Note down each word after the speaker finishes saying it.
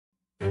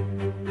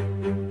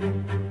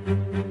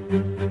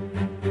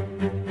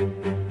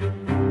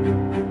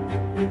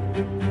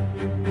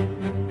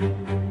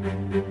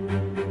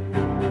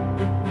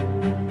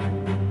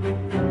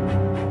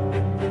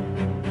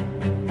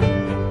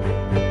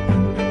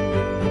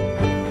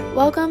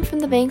Welcome from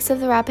the banks of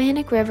the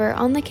Rappahannock River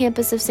on the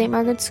campus of St.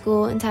 Margaret's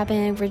School in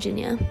Tappahannock,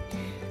 Virginia.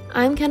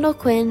 I'm Kendall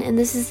Quinn, and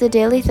this is the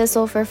Daily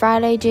Thistle for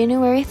Friday,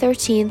 January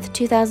 13th,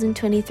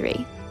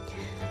 2023.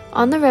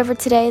 On the river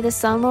today, the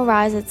sun will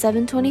rise at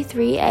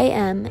 7:23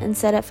 a.m. and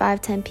set at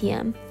 5:10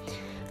 p.m.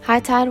 High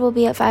tide will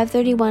be at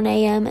 5:31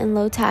 a.m. and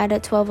low tide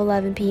at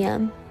 12:11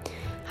 p.m.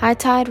 High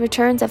tide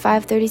returns at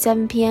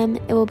 5:37 p.m.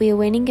 It will be a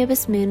waning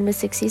gibbous moon with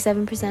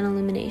 67%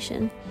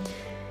 illumination.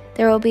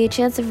 There will be a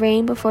chance of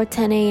rain before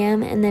 10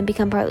 a.m. and then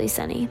become partly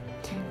sunny.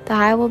 The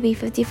high will be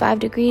 55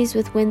 degrees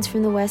with winds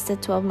from the west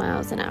at 12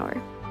 miles an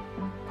hour.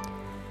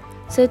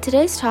 So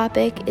today's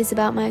topic is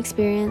about my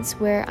experience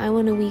where I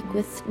went a week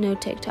with no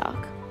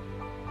TikTok.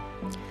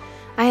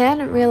 I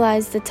hadn't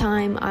realized the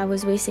time I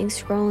was wasting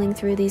scrolling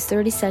through these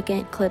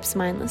 30-second clips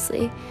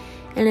mindlessly,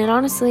 and it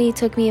honestly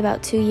took me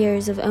about 2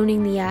 years of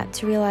owning the app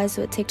to realize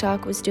what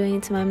TikTok was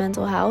doing to my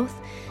mental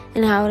health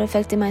and how it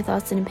affected my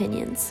thoughts and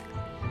opinions.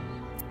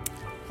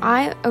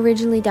 I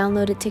originally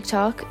downloaded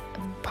TikTok,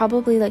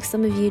 probably like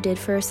some of you did,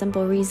 for a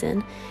simple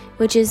reason,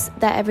 which is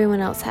that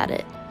everyone else had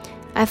it.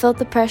 I felt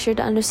the pressure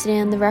to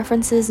understand the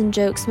references and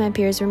jokes my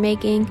peers were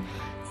making,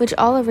 which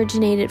all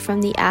originated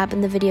from the app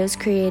and the videos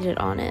created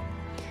on it.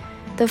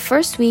 The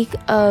first week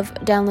of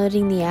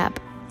downloading the app,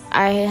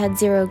 I had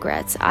zero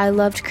regrets. I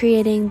loved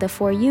creating the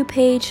For You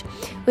page,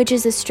 which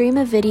is a stream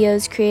of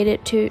videos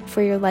created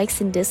for your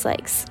likes and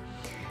dislikes.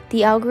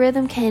 The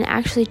algorithm can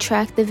actually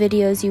track the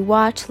videos you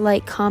watch,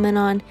 like, comment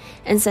on,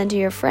 and send to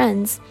your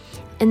friends,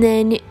 and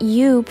then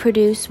you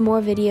produce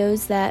more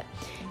videos that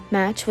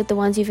match with the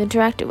ones you've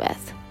interacted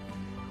with.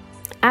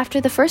 After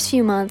the first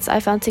few months,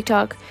 I found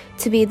TikTok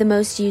to be the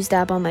most used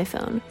app on my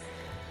phone.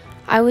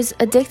 I was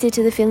addicted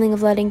to the feeling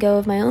of letting go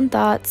of my own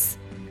thoughts.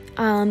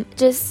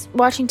 Just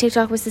watching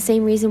TikTok was the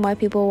same reason why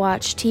people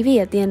watch TV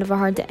at the end of a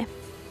hard day.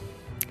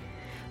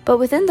 But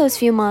within those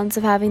few months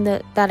of having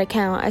that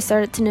account, I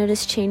started to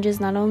notice changes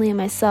not only in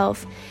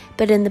myself,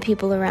 but in the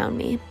people around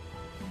me.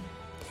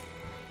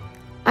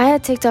 I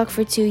had TikTok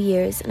for 2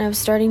 years, and I was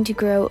starting to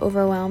grow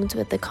overwhelmed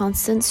with the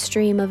constant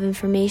stream of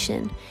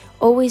information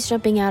always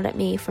jumping out at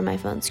me from my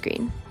phone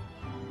screen.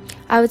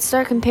 I would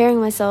start comparing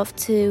myself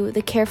to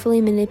the carefully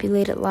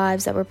manipulated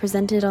lives that were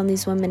presented on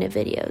these 1-minute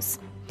videos.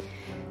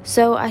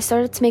 So I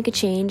started to make a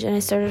change, and I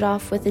started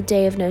off with a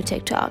day of no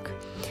TikTok.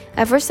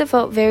 At first it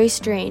felt very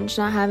strange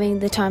not having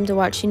the time to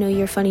watch,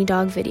 your funny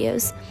dog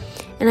videos,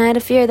 and I had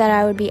a fear that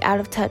I would be out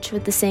of touch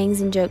with the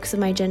sayings and jokes of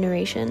my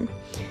generation.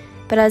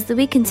 But as the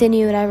week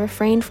continued, I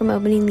refrained from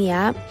opening the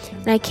app,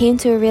 and I came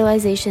to a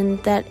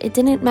realization that it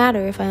didn't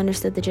matter if I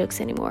understood the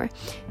jokes anymore,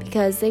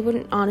 because they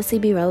wouldn't honestly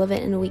be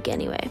relevant in a week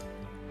anyway.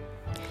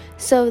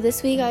 So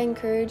this week I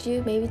encourage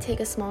you, maybe take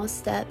a small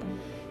step,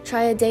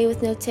 try a day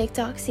with no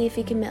TikTok, see if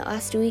you can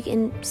last a week,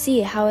 and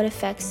see how it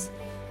affects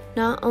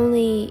not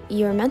only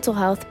your mental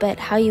health, but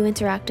how you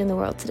interact in the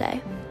world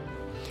today.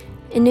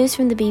 In news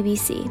from the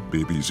BBC.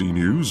 BBC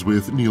News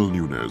with Neil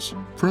Nunes.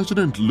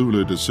 President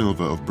Lula da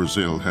Silva of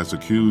Brazil has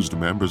accused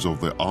members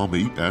of the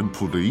army and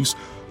police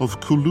of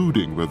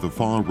colluding with the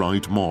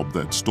far-right mob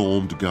that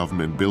stormed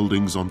government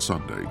buildings on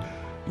Sunday.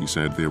 He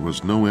said there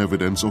was no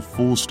evidence of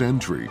forced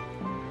entry.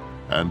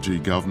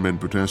 Anti-government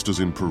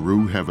protesters in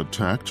Peru have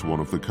attacked one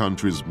of the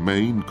country's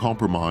main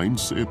copper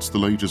mines. It's the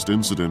latest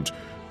incident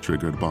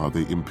triggered by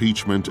the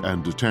impeachment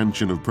and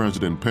detention of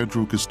President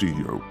Pedro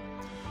Castillo.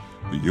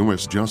 The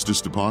U.S. Justice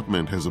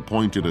Department has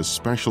appointed a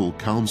special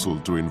counsel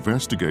to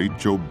investigate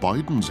Joe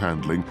Biden's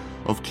handling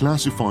of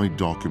classified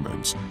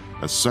documents.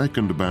 A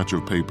second batch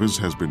of papers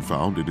has been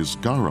found in his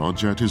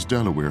garage at his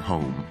Delaware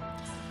home.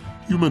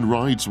 Human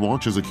Rights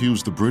Watch has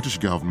accused the British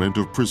government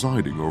of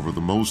presiding over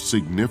the most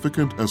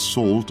significant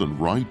assault on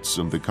rights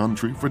in the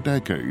country for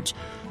decades.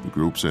 The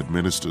group said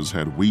ministers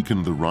had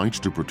weakened the right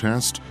to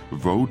protest,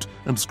 vote,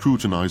 and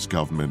scrutinize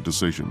government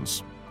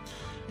decisions.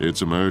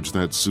 It's emerged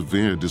that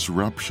severe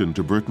disruption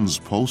to Britain's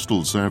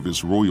postal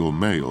service Royal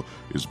Mail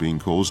is being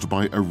caused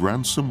by a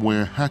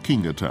ransomware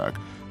hacking attack.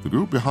 The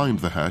group behind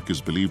the hack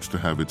is believed to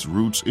have its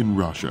roots in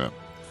Russia.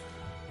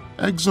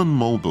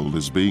 ExxonMobil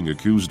is being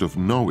accused of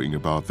knowing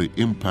about the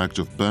impact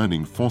of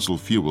burning fossil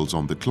fuels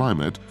on the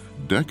climate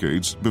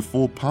decades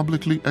before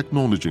publicly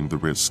acknowledging the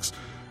risks.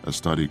 A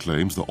study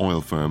claims the oil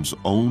firm's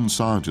own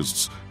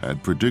scientists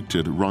had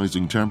predicted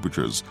rising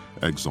temperatures.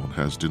 Exxon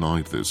has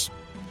denied this.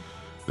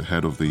 The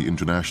head of the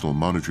International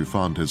Monetary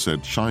Fund has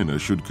said China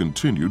should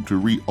continue to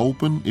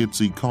reopen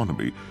its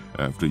economy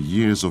after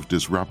years of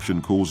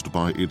disruption caused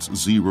by its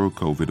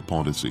zero-COVID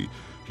policy.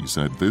 He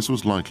said this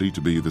was likely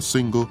to be the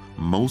single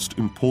most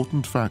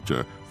important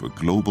factor for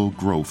global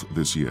growth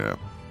this year.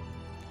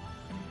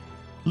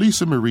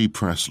 Lisa Marie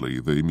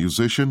Presley, the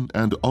musician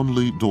and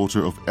only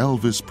daughter of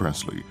Elvis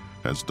Presley,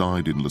 has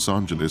died in Los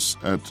Angeles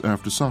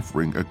after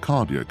suffering a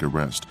cardiac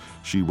arrest.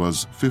 She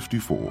was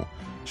 54.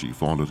 She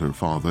followed her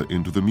father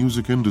into the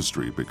music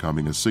industry,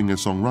 becoming a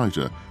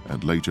singer-songwriter,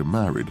 and later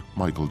married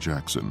Michael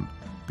Jackson.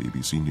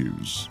 BBC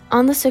News.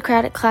 On the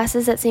Socratic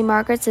classes at St.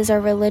 Margaret's is our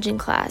religion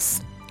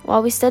class.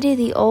 While we study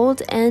the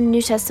Old and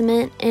New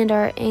Testament and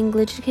our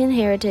Anglican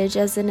heritage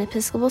as an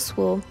Episcopal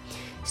school,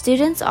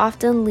 Students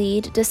often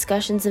lead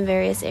discussions in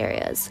various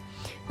areas.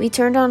 We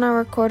turned on our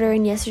recorder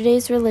in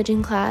yesterday's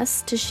religion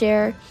class to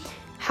share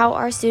how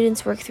our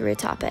students work through a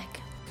topic.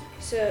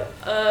 So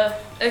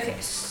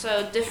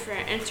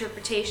different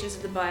interpretations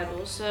of the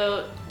Bible.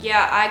 So,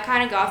 yeah, I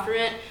kind of got from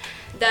it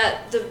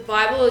that the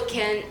Bible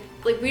can,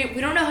 we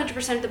don't know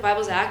 100% if the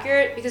Bible's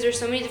accurate because there's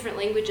so many different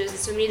languages and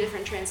so many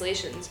different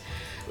translations.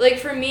 Like,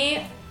 for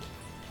me,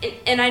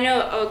 and I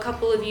know a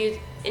couple of you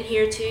in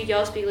here too,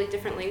 y'all speak,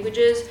 different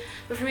languages,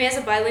 but for me as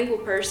a bilingual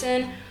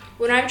person,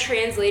 when I'm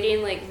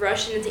translating,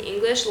 Russian into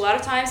English, a lot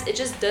of times it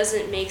just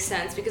doesn't make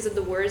sense because of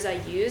the words I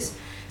use.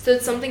 So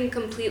it's something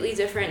completely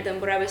different than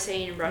what I was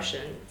saying in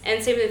Russian.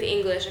 And same with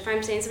English. If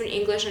I'm saying something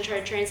in English and I try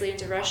to translate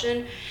into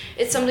Russian,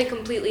 it's something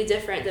completely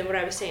different than what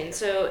I was saying.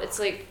 So it's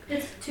It's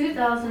a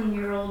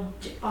 2,000-year-old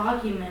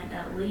argument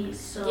at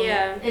least. So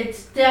yeah.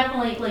 It's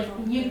definitely,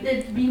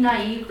 it'd be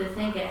naive to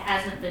think it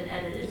hasn't been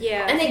edited.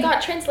 Yeah. And they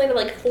got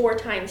translated 4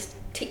 times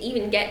to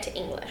even get to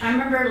English. I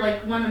remember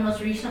one of the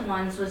most recent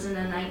ones was in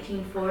the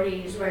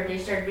 1940s where they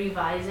started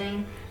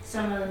revising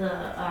some of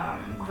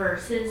the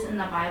verses in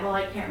the Bible.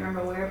 I can't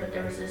remember where, but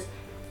there was this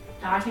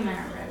document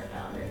I read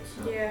about it.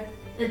 So yeah.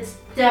 it's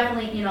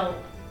definitely,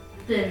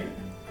 been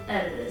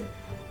edited.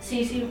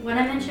 See, what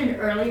I mentioned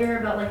earlier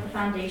about the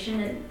foundation,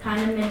 it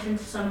kind of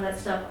mentions some of that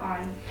stuff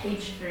on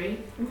page 3.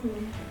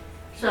 Mm-hmm.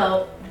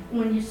 So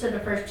when you said the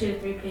first 2 or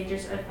 3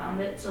 pages, I found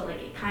it. So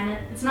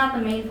it's not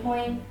the main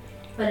point,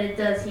 but it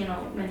does,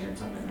 mention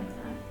something like that.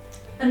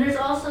 And there's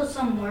also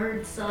some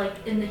words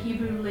in the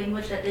Hebrew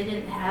language that they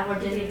didn't have or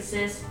didn't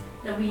exist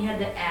that we had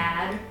to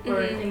add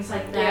or things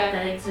like that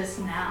that exist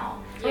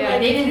now. Yeah.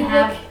 They didn't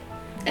have.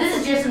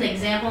 This is just an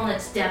example, and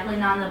it's definitely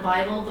not in the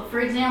Bible. But for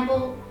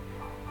example,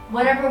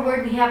 whatever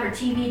word we have for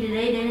TV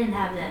today, they didn't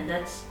have then.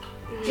 That's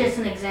just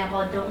an example.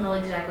 I don't know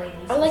exactly.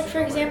 Or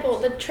for example,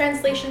 the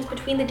translations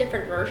between the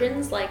different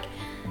versions,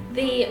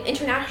 the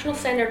International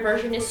Standard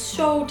Version is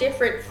so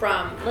different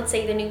from, let's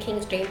say, the New King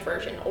James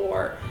Version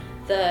or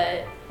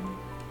the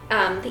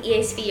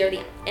ESV or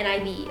the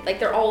NIV.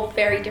 They're all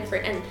very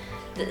different,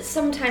 and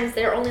sometimes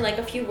there are only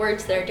a few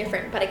words that are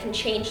different, but it can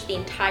change the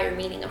entire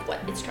meaning of what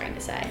it's trying to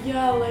say.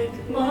 Yeah,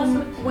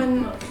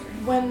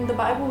 when the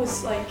Bible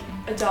was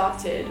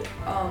adopted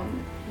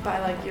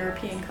by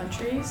European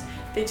countries,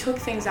 they took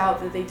things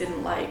out that they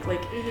didn't like.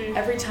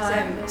 Every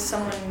time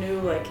someone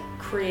new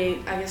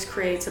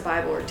creates a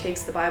Bible or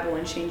takes the Bible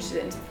and changes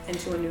it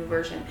into a new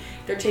version,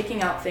 they're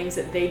taking out things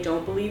that they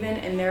don't believe in,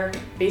 and they're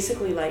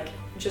basically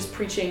just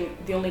preaching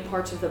the only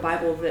parts of the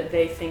Bible that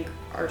they think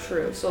are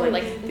true. So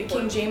the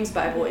King James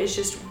Bible is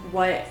just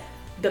what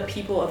the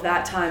people of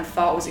that time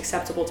thought was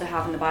acceptable to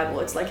have in the Bible.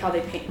 It's how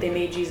they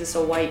made Jesus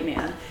a white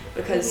man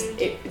because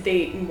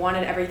they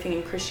wanted everything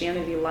in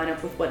Christianity to line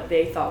up with what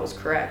they thought was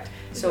correct.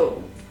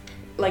 So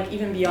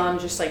even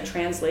beyond just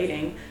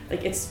translating,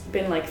 it's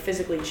been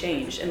physically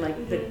changed, and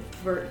the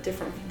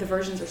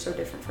versions are so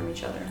different from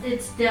each other.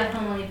 It's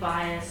definitely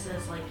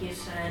biases, like you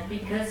said,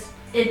 because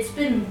it's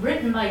been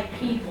written by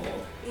people.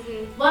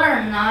 Whether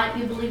or not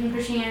you believe in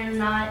Christianity or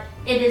not,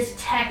 it is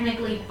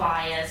technically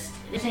biased.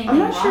 I'm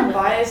not sure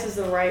bias is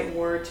the right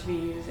word to be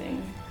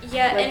using.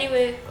 Yeah,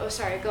 anyway, oh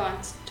sorry, go on,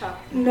 talk.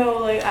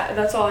 No,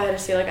 that's all I had to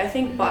say. I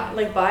think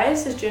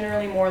bias is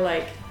generally more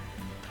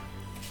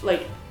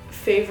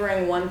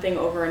favoring one thing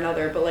over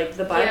another, but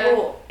the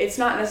Bible, it's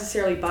not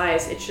necessarily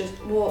bias, it's just,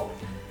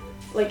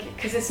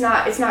 because it's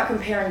not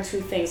comparing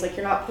 2 things,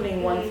 you're not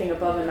putting one thing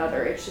above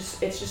another, it's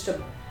just a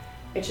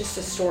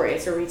story,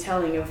 it's a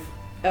retelling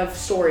of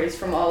stories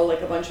from all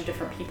a bunch of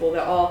different people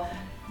that all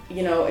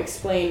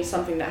explain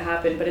something that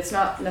happened, but it's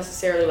not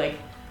necessarily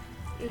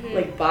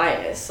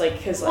bias,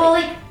 because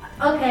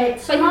okay,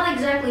 so not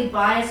exactly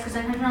bias, because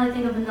I can't really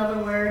think of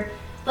another word,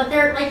 but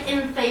they're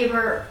in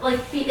favor,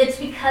 it's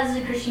because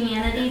of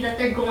Christianity that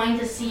they're going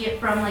to see it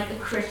from a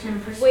Christian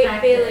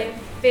perspective.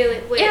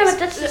 Wait, wait. Yeah, but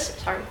that's just,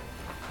 sorry.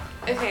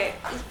 Okay,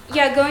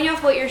 yeah, going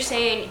off what you're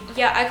saying,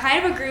 yeah, I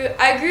kind of agree.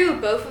 I agree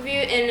with both of you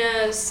in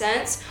a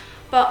sense,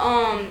 but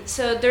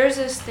so there's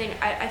this thing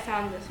I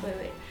found this.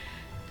 Wait.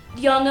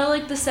 Y'all know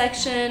the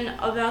section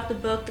about the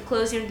book The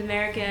Closing of the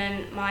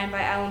American Mind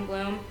by Alan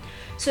Bloom.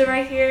 So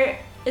right here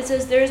it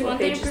says there's one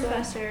thing,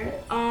 Professor.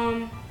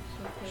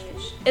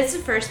 It's the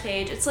first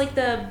page. It's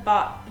the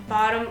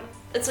bottom.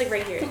 It's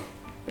right here.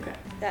 Okay.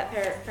 That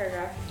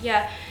paragraph.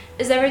 Yeah,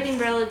 is everything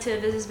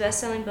relative? Is his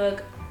best-selling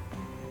book.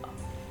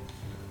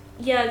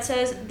 Yeah, it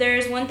says, there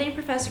is one thing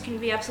Professor can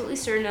be absolutely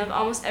certain of.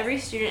 Almost every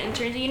student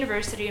entering the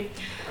university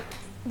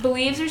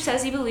believes or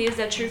says he believes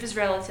that truth is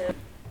relative.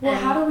 Well,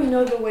 how do we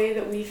know the way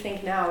that we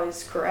think now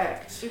is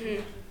correct?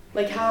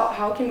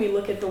 How can we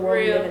look at the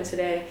world we live in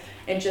today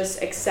and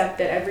just accept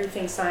that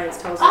everything science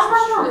tells us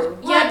is true?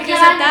 Yeah, because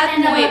at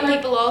that point,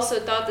 people also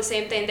thought the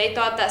same thing. They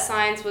thought that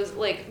science was,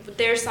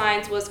 their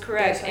science was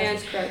correct.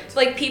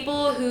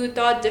 People who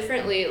thought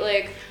differently,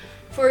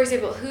 for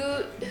example,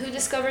 who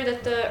discovered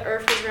that the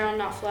Earth was round,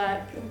 not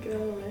flat?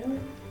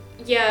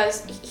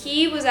 Yes,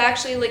 he was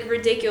actually like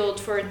ridiculed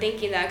for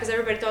thinking that because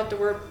everybody thought the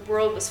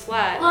world was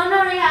flat. Well,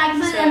 no, yeah, I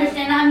completely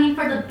understand. I mean,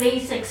 for the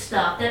basic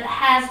stuff that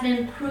has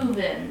been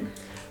proven.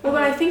 Well,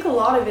 but I think a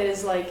lot of it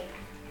is like,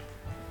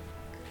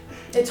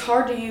 it's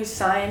hard to use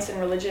science and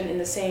religion in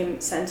the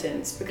same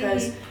sentence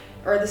because,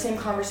 or the same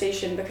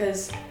conversation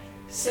because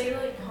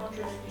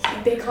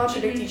they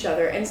contradict each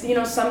other. And you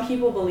know, some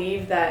people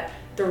believe that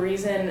the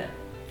reason,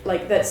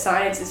 like that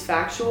science is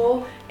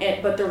factual,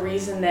 but the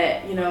reason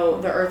that, you know,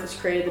 the earth was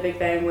created, the Big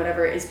Bang,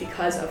 whatever, is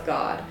because of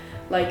God.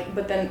 Like,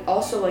 but then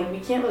also, like, we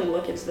can't really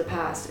look into the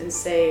past and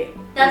say...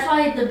 That's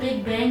why the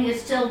Big Bang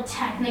is still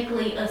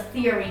technically a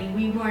theory.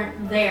 We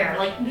weren't there.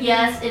 Like,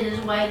 yes, it is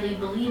widely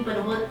believed,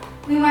 but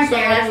we weren't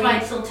there. That's why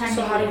it's still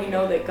technically... So how do we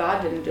know that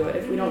God didn't do it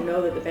if we don't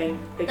know that the Big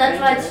Bang... That's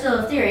why it's still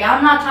a theory.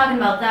 I'm not talking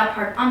about that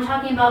part. I'm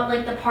talking about,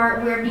 like, the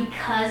part where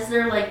because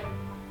they're, like,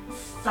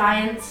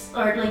 science,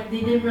 or, like,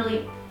 they didn't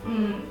really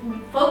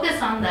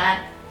focus on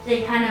that,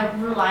 they kind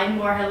of relied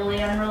more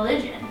heavily on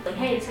religion. Like,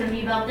 hey, it's going to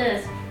be about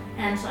this.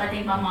 And so I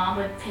think my mom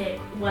would pick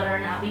whether or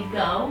not we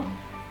go.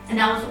 And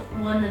that was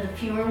one of the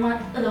fewer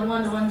ones, the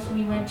ones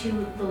we went to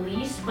the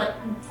least. But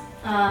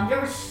there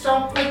were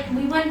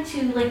we went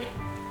to like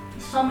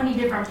so many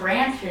different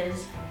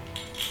branches.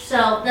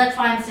 So that's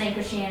why I'm saying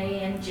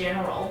Christianity in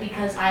general,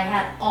 because I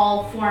had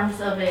all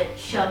forms of it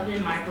shoved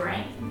in my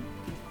brain.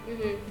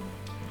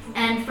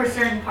 And for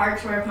certain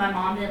parts where if my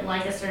mom didn't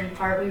like a certain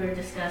part we were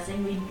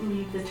discussing, we'd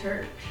leave the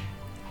church.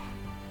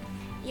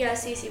 Yeah,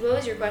 Cece, what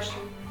was your question?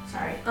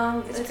 Sorry.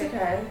 It's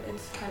okay.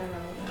 It's kind of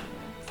relevant.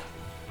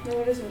 No,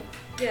 it isn't.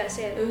 Yeah,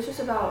 say it. It was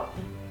just about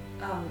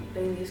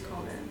Bailey's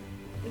comment.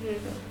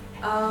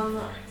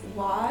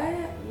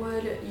 Why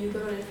would you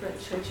go to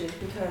different churches?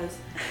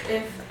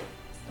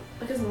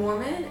 Because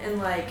Mormon and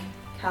like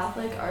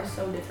Catholic are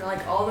so different.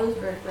 Like all those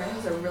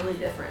branches are really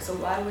different. So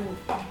why wouldn't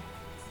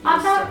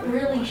I'm not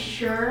really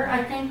sure.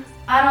 I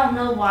don't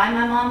know why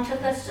my mom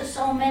took us to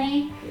so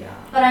many. Yeah.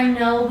 But I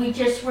know we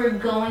just were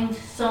going to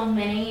so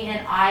many,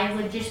 and I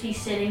would just be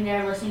sitting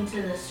there listening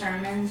to the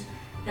sermons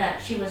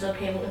that she was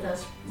okay with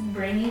us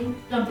bringing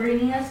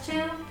us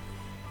to.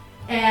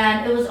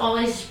 And it was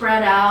always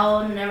spread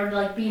out, and they would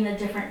like be in a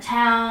different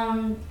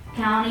town,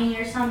 county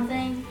or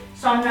something.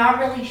 So I'm not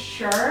really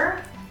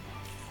sure.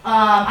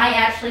 I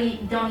actually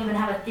don't even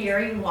have a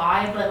theory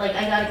why, but like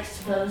I got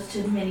exposed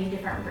to many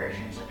different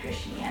versions of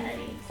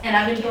Christianity. And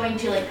I've been going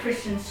to like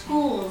Christian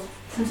schools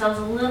since I was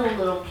a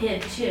little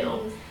kid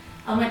too.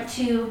 I went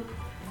to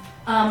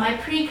my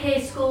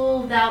pre-K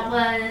school that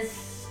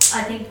was,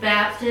 I think,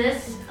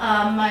 Baptist.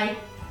 My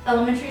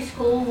elementary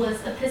school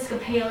was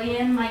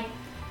Episcopalian. My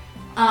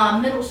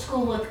middle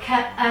school was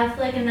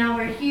Catholic, and now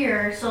we're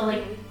here. So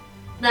like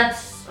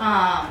that's,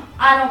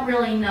 I don't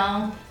really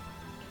know.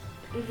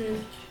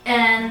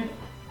 And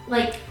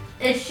like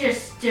it's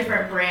just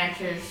different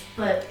branches,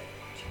 but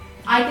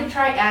I could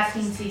try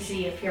asking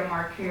Cece if you're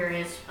more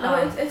curious. No,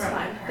 it's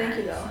fine. Thank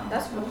you though.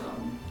 That's cool.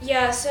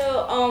 Yeah,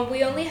 so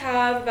we only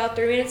have about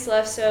 3 minutes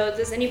left, so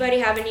does anybody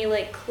have any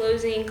like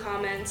closing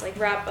comments, like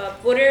wrap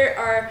up? What are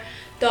our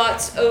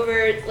thoughts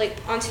over like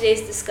on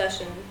today's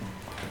discussion?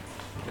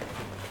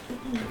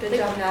 Good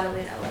job,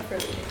 Natalie and Ella, for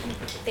leading.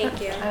 Thank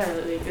you. I don't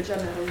really. Good job,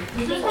 Natalie.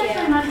 This was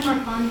actually much more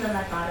fun than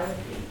I thought it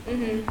would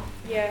be.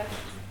 Yeah.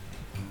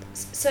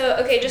 So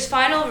okay, just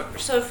final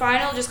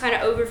just kind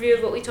of overview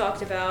of what we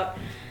talked about.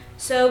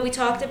 So we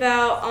talked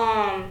about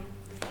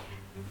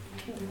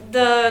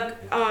the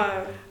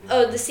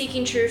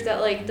seeking truth, that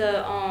like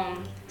the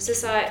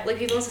society, like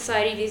people in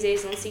society these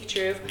days don't seek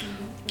truth.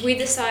 We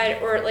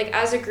decide, or like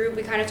as a group,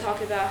 we kind of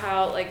talked about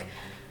how like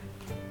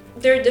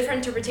there are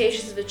different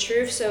interpretations of the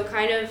truth. So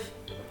kind of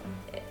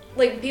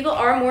like people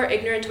are more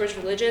ignorant towards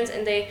religions,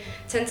 and they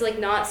tend to like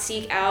not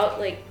seek out,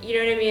 like, you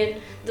know what I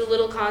mean, the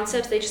little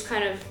concepts. They just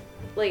kind of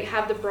like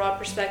have the broad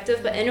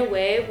perspective. But in a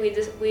way,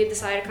 we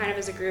decided kind of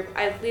as a group,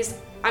 at least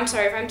I'm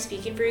sorry if I'm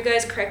speaking for you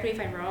guys, correct me if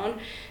I'm wrong,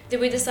 did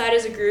we decide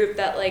as a group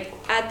that like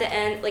at the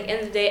end, like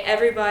end of the day,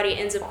 everybody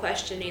ends up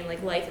questioning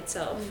like life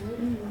itself.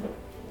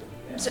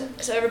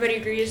 So everybody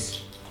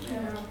agrees?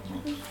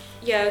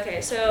 Yeah,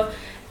 okay, so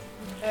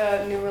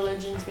New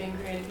religions being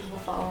created, people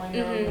following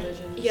their own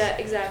religions. yeah,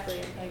 exactly.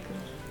 Like,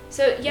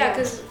 So yeah,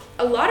 because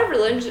a lot of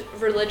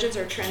religions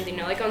are trending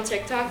now. Like on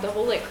TikTok, the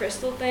whole like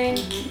crystal thing.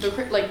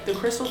 the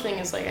crystal thing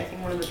is like I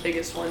think one of the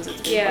biggest ones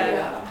that's been played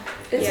out.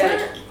 Is Yeah.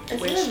 there a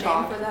name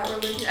for that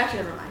religion?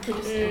 Actually, never mind. We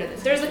just ended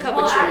this. There's a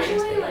couple Well,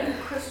 trees. actually, like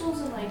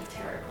crystals and like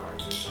tarot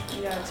cards and stuff.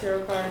 Yeah,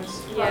 tarot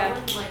cards. Yeah. I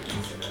would like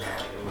consider that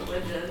like a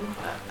religion.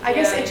 I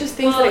guess Yeah. it's just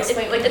things Well, that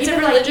explain, like it's a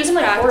even religious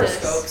like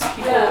practice. horoscopes.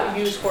 People Yeah.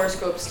 use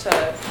horoscopes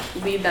to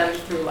lead them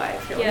through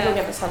life. You know, Yeah. Go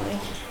give us something.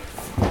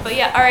 But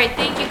yeah, all right,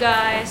 thank you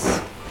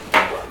guys.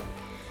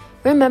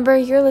 Remember,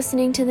 you're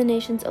listening to the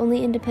nation's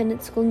only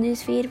independent school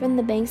news feed from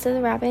the banks of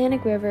the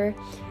Rappahannock River,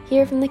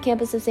 here from the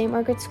campus of St.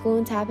 Margaret's School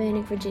in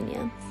Tappahannock,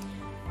 Virginia.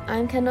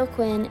 I'm Kendall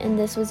Quinn, and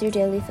this was your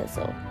Daily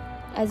Thistle.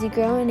 As you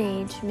grow in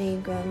age, may you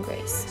grow in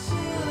grace.